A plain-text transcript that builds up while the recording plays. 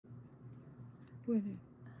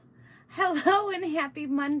Hello and happy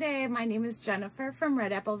Monday. My name is Jennifer from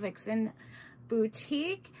Red Apple Vixen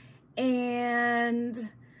Boutique, and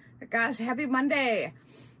gosh, happy Monday.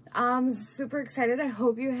 I'm super excited. I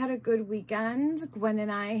hope you had a good weekend. Gwen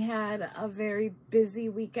and I had a very busy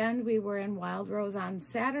weekend. We were in Wild Rose on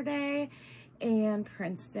Saturday and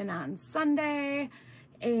Princeton on Sunday,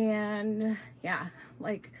 and yeah,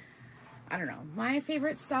 like, I don't know, my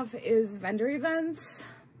favorite stuff is vendor events.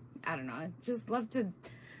 I don't know, I just love to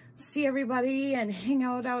see everybody and hang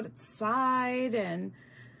out outside, and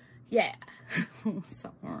yeah.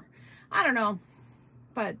 So I don't know,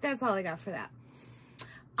 but that's all I got for that.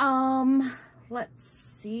 Let's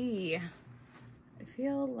see. I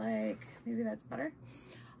feel like maybe that's better.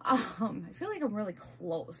 I feel like I'm really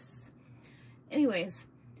close. Anyways,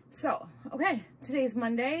 so okay, today's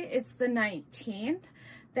Monday. It's the 19th.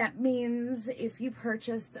 That means if you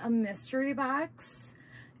purchased a mystery box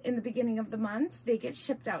in the beginning of the month, they get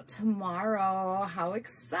shipped out tomorrow. How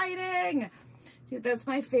exciting! Dude, that's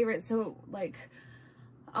my favorite. So like,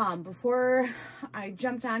 before I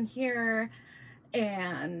jumped on here,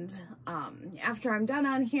 and after I'm done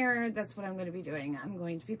on here, that's what I'm going to be doing. I'm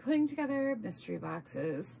going to be putting together mystery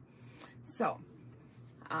boxes. So,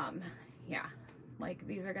 yeah, like,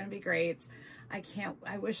 these are going to be great.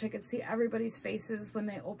 I wish I could see everybody's faces when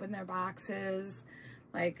they open their boxes.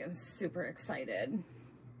 Like, I'm super excited.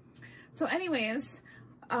 So anyways,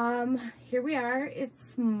 here we are.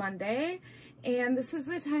 It's Monday, and this is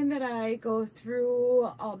the time that I go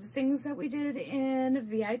through all the things that we did in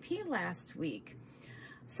VIP last week.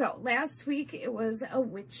 So last week it was a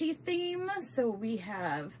witchy theme. So we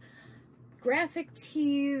have graphic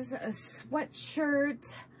tees, a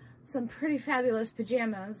sweatshirt, some pretty fabulous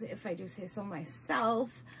pajamas, if I do say so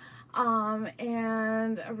myself,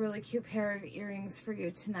 and a really cute pair of earrings for you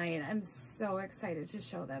tonight. I'm so excited to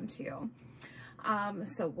show them to you.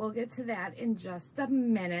 So we'll get to that in just a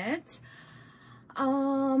minute.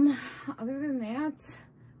 Other than that,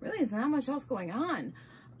 really, there's not much else going on.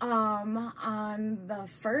 On the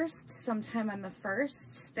 1st, sometime on the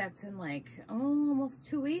 1st, that's in like, almost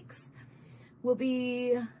 2 weeks, we'll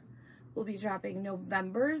be dropping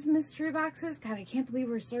November's mystery boxes. God, I can't believe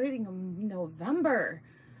we're starting November.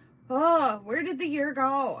 Oh, where did the year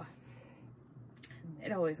go?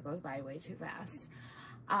 It always goes by way too fast.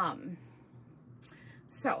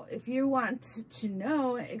 So if you want to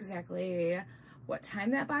know exactly what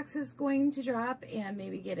time that box is going to drop and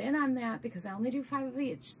maybe get in on that, because I only do 5 of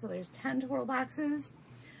each, so there's 10 total boxes.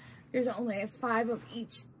 There's only 5 of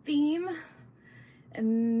each theme,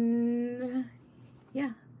 and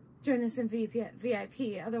yeah, join us in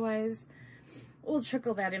VIP. Otherwise, we'll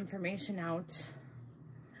trickle that information out.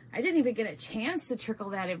 I didn't even get a chance to trickle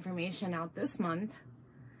that information out this month.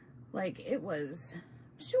 Like, it was,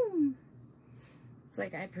 shoom. It's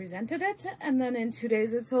like I presented it, and then in 2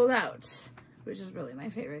 days it sold out, which is really my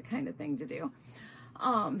favorite kind of thing to do.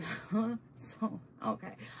 So,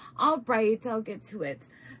 okay. All right, I'll get to it.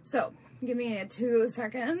 So, give me 2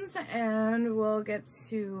 seconds, and we'll get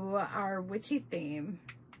to our witchy theme.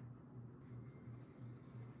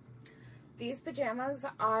 These pajamas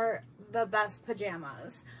are the best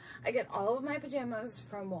pajamas. I get all of my pajamas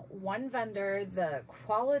from one vendor. The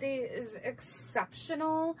quality is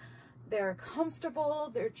exceptional. They're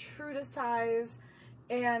comfortable, they're true to size,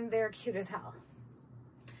 and they're cute as hell.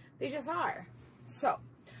 They just are. So,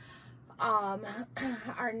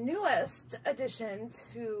 our newest addition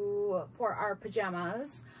for our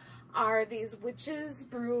pajamas are these Witch's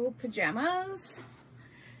Brew pajamas.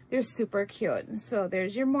 They're super cute. So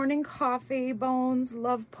there's your morning coffee, bones,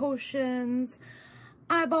 love potions,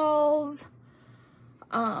 eyeballs,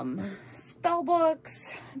 spell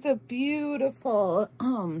books. It's a beautiful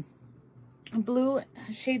blue,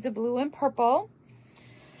 shades of blue and purple.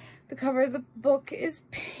 The cover of the book is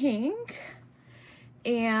pink,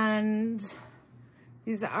 and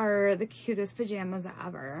these are the cutest pajamas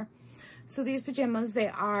ever. So these pajamas, they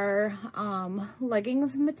are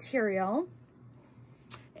leggings material,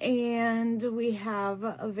 and we have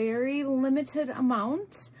a very limited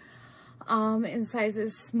amount in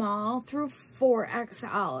sizes small through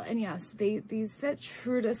 4XL. And yes, these fit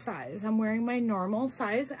true to size. I'm wearing my normal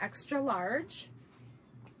size, extra large,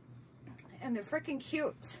 and they're freaking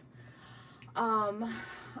cute.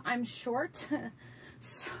 I'm short,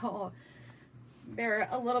 so they're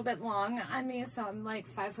a little bit long on me, so I'm like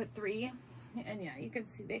 5'3", and yeah, you can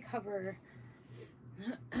see they cover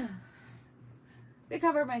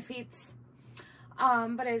my feet.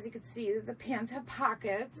 But as you can see, the pants have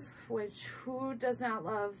pockets, which who does not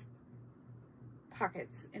love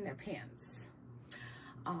pockets in their pants?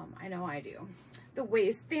 I know I do. The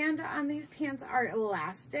waistband on these pants are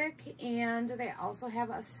elastic, and they also have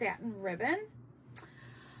a satin ribbon.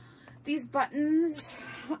 These buttons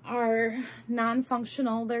are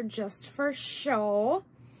non-functional. They're just for show.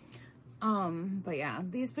 But yeah,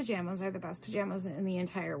 these pajamas are the best pajamas in the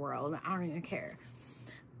entire world. I don't even care.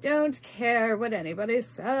 Don't care what anybody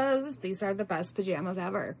says. These are the best pajamas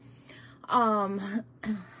ever.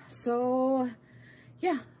 So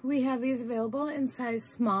yeah, we have these available in size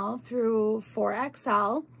small through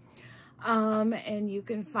 4XL. And you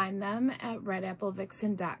can find them at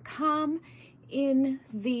redapplevixen.com in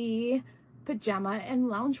the pajama and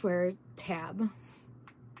loungewear tab.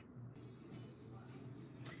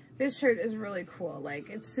 This shirt is really cool. Like,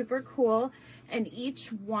 it's super cool, and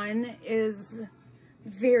each one is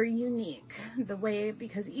very unique the way,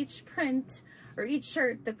 because each print or each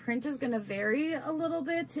shirt, the print is going to vary a little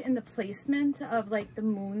bit in the placement of like the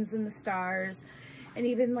moons and the stars, and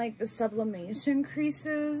even like the sublimation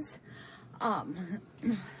creases.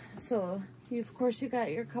 So of course you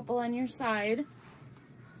got your couple on your side,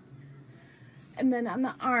 and then on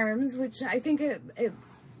the arms, which I think it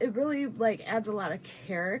really like adds a lot of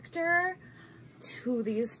character to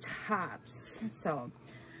these tops. So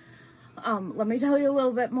let me tell you a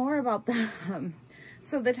little bit more about them.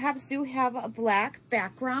 So the tops do have a black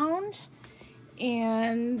background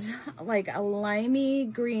and like a limey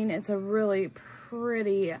green. It's a really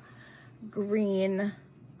pretty green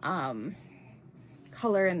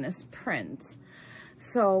color in this print.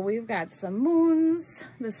 So we've got some moons,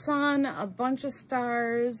 the sun, a bunch of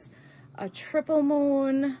stars, a triple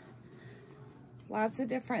moon, lots of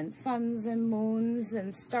different suns and moons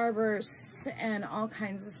and starbursts and all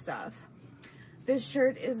kinds of stuff. This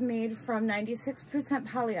shirt is made from 96%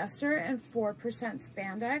 polyester and 4%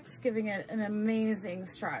 spandex, giving it an amazing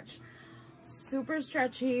stretch. Super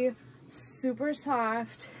stretchy, super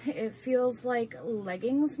soft. It feels like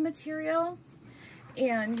leggings material.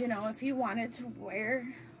 And, you know, if you wanted to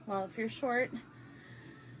wear, well, if you're short,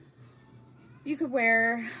 you could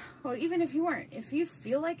wear, well, even if you weren't, if you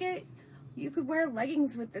feel like it, you could wear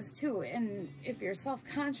leggings with this too. And if you're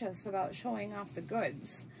self-conscious about showing off the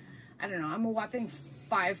goods, I don't know, I'm a whopping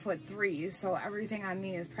 5'3", so everything on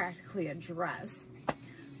me is practically a dress,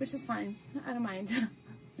 which is fine. I don't mind.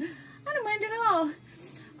 I don't mind at all.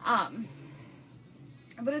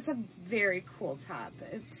 But it's a very cool top.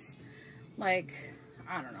 It's like,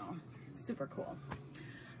 I don't know, super cool.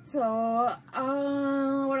 So,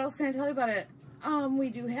 what else can I tell you about it? We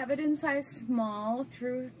do have it in size small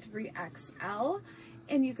through 3XL,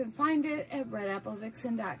 and you can find it at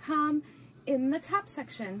redapplevixen.com in the top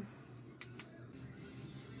section.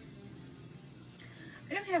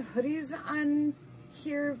 I don't have hoodies on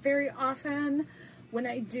here very often. When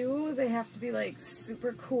I do, they have to be like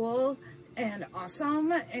super cool and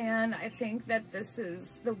awesome, and I think that this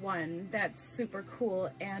is the one that's super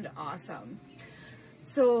cool and awesome.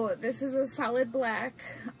 So this is a solid black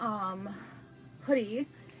hoodie.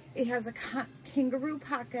 It has a kangaroo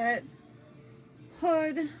pocket,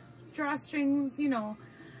 hood, drawstrings, you know,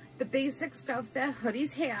 the basic stuff that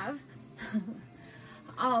hoodies have.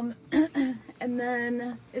 And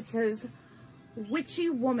then it says witchy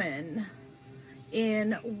woman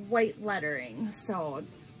in white lettering, so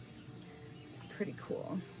it's pretty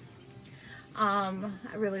cool. I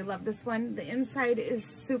really love this one. The inside is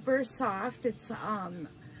super soft. It's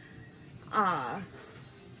I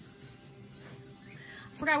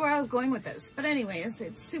forgot where I was going with this, but anyways,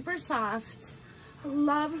 it's super soft.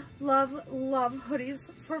 Love, love, love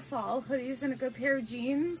hoodies for fall. Hoodies and a good pair of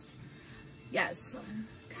jeans. Yes,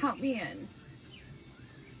 count me in.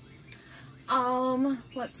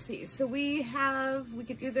 Let's see. So we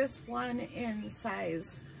could do this one in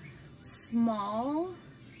size small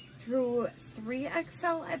through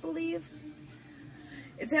 3XL, I believe.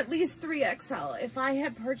 It's at least 3XL. If I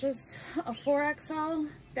had purchased a 4XL,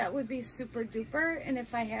 that would be super duper. And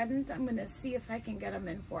if I hadn't, I'm going to see if I can get them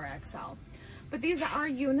in 4XL. But these are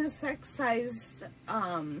unisex sized,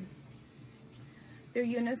 they're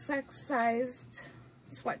unisex sized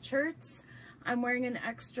sweatshirts. I'm wearing an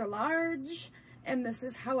extra large, and this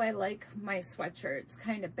is how I like my sweatshirts.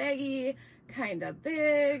 Kind of baggy, kind of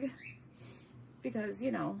big, because,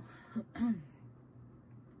 you know,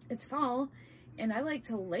 it's fall, and I like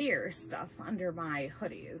to layer stuff under my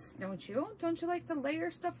hoodies. Don't you? Don't you like to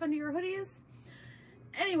layer stuff under your hoodies?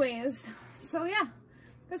 Anyways, so yeah,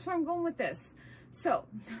 that's where I'm going with this. So,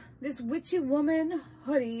 this witchy woman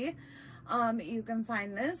hoodie, you can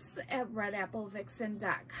find this at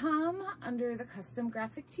redapplevixen.com under the custom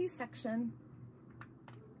graphic tee section.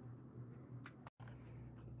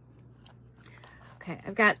 Okay,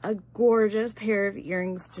 I've got a gorgeous pair of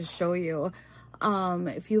earrings to show you.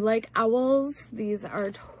 If you like owls, these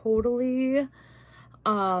are totally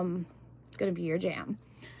gonna be your jam.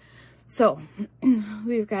 So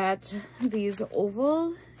we've got these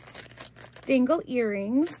oval dangle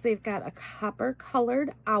earrings. They've got a copper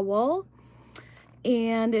colored owl,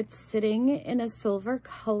 and it's sitting in a silver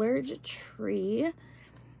colored tree,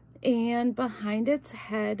 and behind its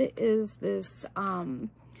head is this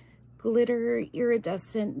glitter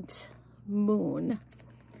iridescent moon.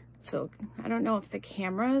 So I don't know if the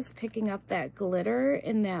camera is picking up that glitter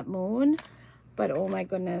in that moon, but oh my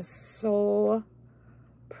goodness, so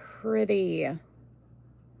pretty. I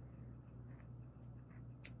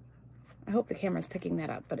hope the camera's picking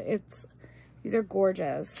that up, but these are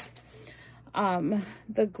gorgeous.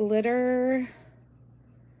 The glitter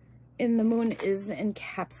in the moon is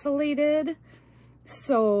encapsulated,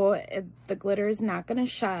 so the glitter is not going to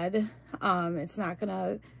shed. It's not going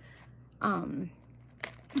to,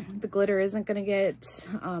 the glitter isn't going to get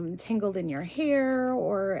tangled in your hair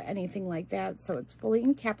or anything like that. So it's fully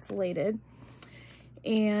encapsulated.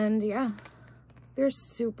 And yeah, they're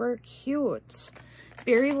super cute.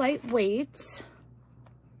 Very lightweight.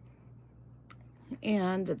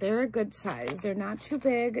 And they're a good size. They're not too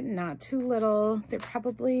big, not too little. They're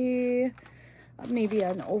probably maybe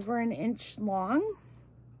over an inch long.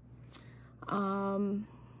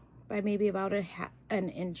 By maybe about an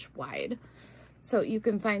inch wide. So you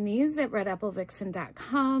can find these at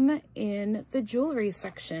redapplevixen.com in the jewelry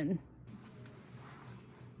section.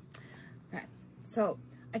 Okay, so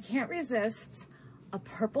I can't resist a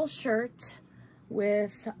purple shirt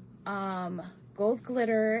with gold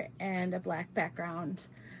glitter and a black background.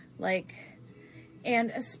 And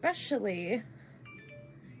especially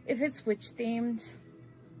if it's witch themed.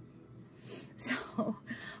 So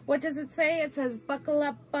what does it say? It says, "Buckle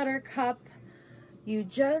up, buttercup. You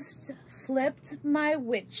just flipped my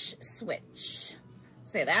witch switch."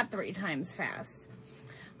 Say that 3 times fast.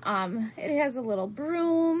 It has a little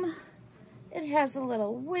broom. It has a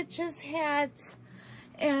little witch's hat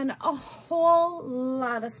and a whole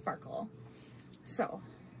lot of sparkle. So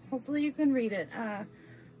hopefully you can read it.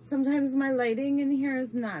 Sometimes my lighting in here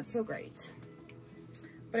is not so great,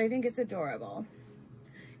 but I think it's adorable.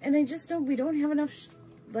 And we don't have enough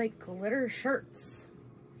like glitter shirts.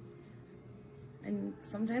 And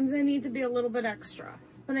sometimes I need to be a little bit extra.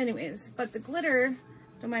 But anyways, but the glitter,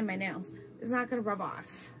 don't mind my nails, is not going to rub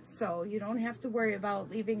off. So you don't have to worry about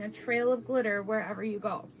leaving a trail of glitter wherever you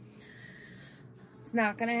go. It's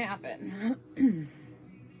not going to happen.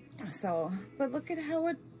 So, but look at how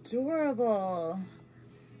adorable.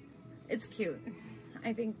 It's cute.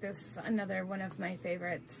 I think this is another one of my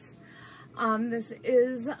favorites. This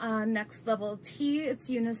is Next Level T. It's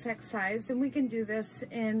unisex sized, and we can do this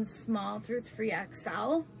in small through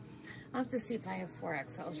 3XL. I'll have to see if I have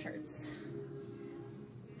 4XL shirts.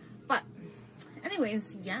 But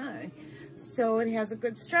anyways, yeah. So it has a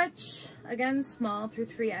good stretch. Again, small through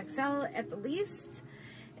 3XL at the least.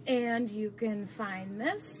 And you can find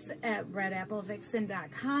this at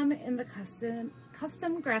redapplevixen.com in the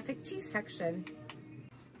custom graphic tee section.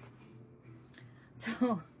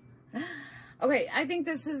 So, okay, I think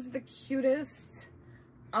this is the cutest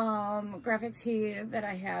graphic tee that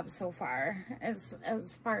I have so far.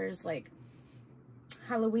 As far as like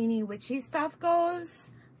Halloweeny witchy stuff goes,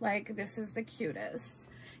 like this is the cutest.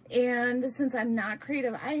 And since I'm not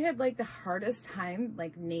creative, I had like the hardest time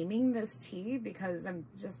like naming this tee because I'm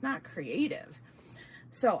just not creative.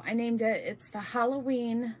 So I named it, it's the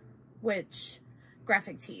Halloween Witch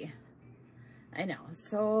graphic tee. I know,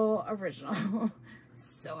 so original.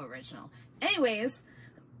 So original. Anyways,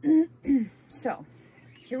 so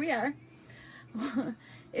here we are.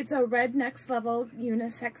 It's a red Next Level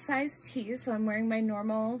unisex size tee. So I'm wearing my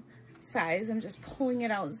normal size. I'm just pulling it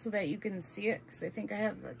out so that you can see it because I think I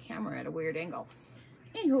have the camera at a weird angle.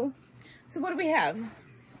 Anywho, so what do we have?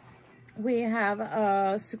 We have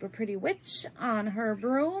a super pretty witch on her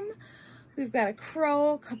broom. We've got a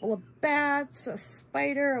crow, a couple of bats, a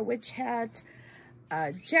spider, a witch hat,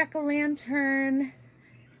 a jack-o'-lantern,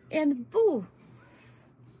 and boo.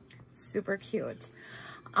 Super cute.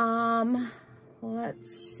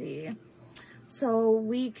 Let's see. So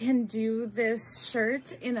we can do this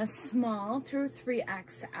shirt in a small through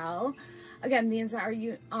 3XL. Again, these are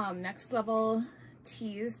Next Level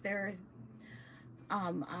tees. They're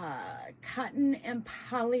cotton and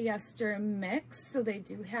polyester mix, so they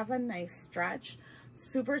do have a nice stretch.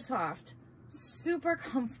 Super soft, super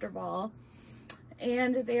comfortable,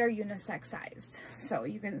 and they are unisex sized. So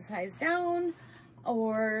you can size down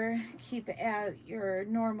or keep at your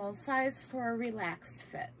normal size for a relaxed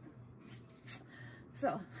fit.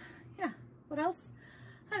 So, yeah, what else?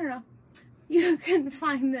 I don't know. You can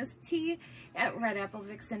find this tee at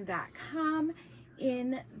redapplevixen.com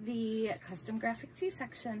in the custom graphic tee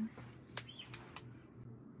section.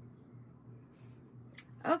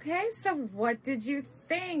 Okay, so what did you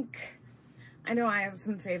think? I know I have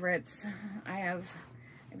some favorites. They're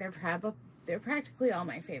practically all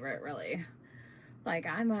my favorite, really. Like,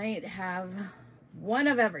 I might have one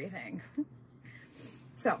of everything.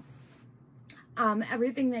 So,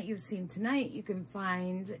 everything that you've seen tonight, you can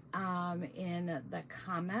find in the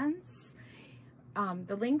comments.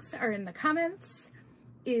 The links are in the comments.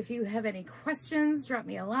 If you have any questions, drop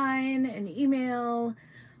me a line, an email.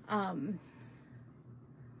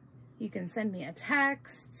 You can send me a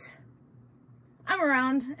text. I'm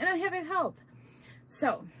around and I'm happy to help.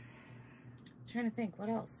 So, I'm trying to think what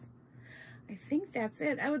else. I think that's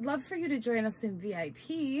it. I would love for you to join us in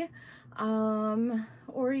VIP.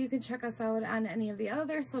 Or you can check us out on any of the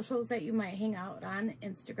other socials that you might hang out on.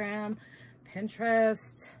 Instagram,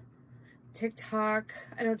 Pinterest, TikTok.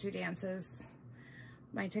 I don't do dances.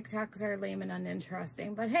 My TikToks are lame and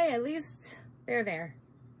uninteresting, but hey, at least they're there.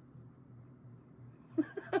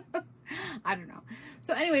 I don't know.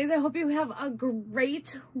 So anyways, I hope you have a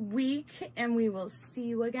great week, and we will see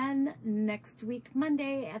you again next week,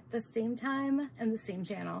 Monday, at the same time and the same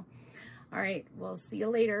channel. All right, we'll see you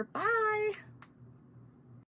later. Bye.